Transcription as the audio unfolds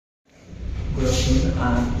Good afternoon.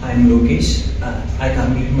 I'm Lokesh. I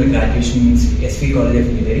completed my graduation in SV College of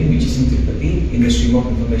Engineering, which is in Tirupati, in the stream of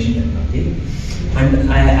information technology.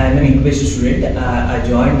 And I am an incubation student. I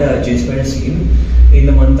joined Jspiders scheme in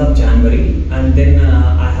the month of January, and then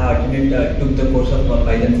I have took the course of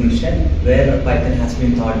Python full stack, where Python has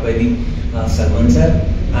been taught by the Salman sir,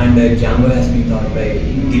 and Django has been taught by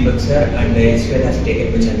Deepak sir, and SQL has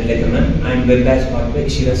taken by Chandra, and Web has taught by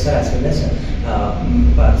Shira sir as well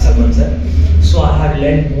as Salman sir. So I have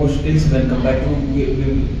learned more skills when compared to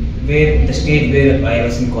where the stage where I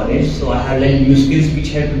was in college. So I have learned new skills which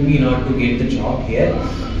helped me in order to get the job here.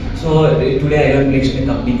 So today I got placed in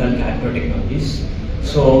a company called Katpro Technologies.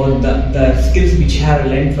 So the skills which I have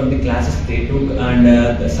learned from the classes they took, and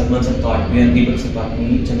the Salman sir taught me, and Deepak sir taught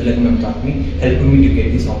me, Chandra taught me, helped me to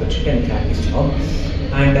get this opportunity and crack this job.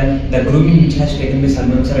 And the grooming which has taken by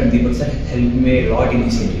Salman sir and Deepak sir helped me a lot in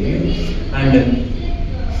this interview.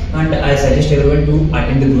 And I suggest everyone to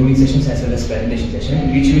attend the grooming sessions as well as presentation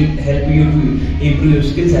session, which will help you to improve your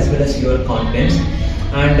skills as well as your confidence.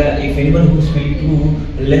 And if anyone who is willing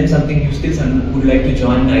to learn something new skills and would like to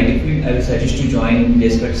join IT field, I will suggest to join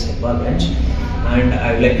Jspiders Hebbal branch. And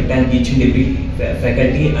I would like to thank each and every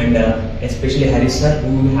faculty, and especially Harris sir,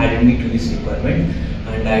 who added me to this requirement.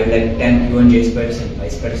 And I would like to thank you and Jspiders and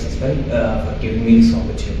Pyspiders as well for giving me this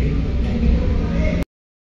opportunity. Thank you.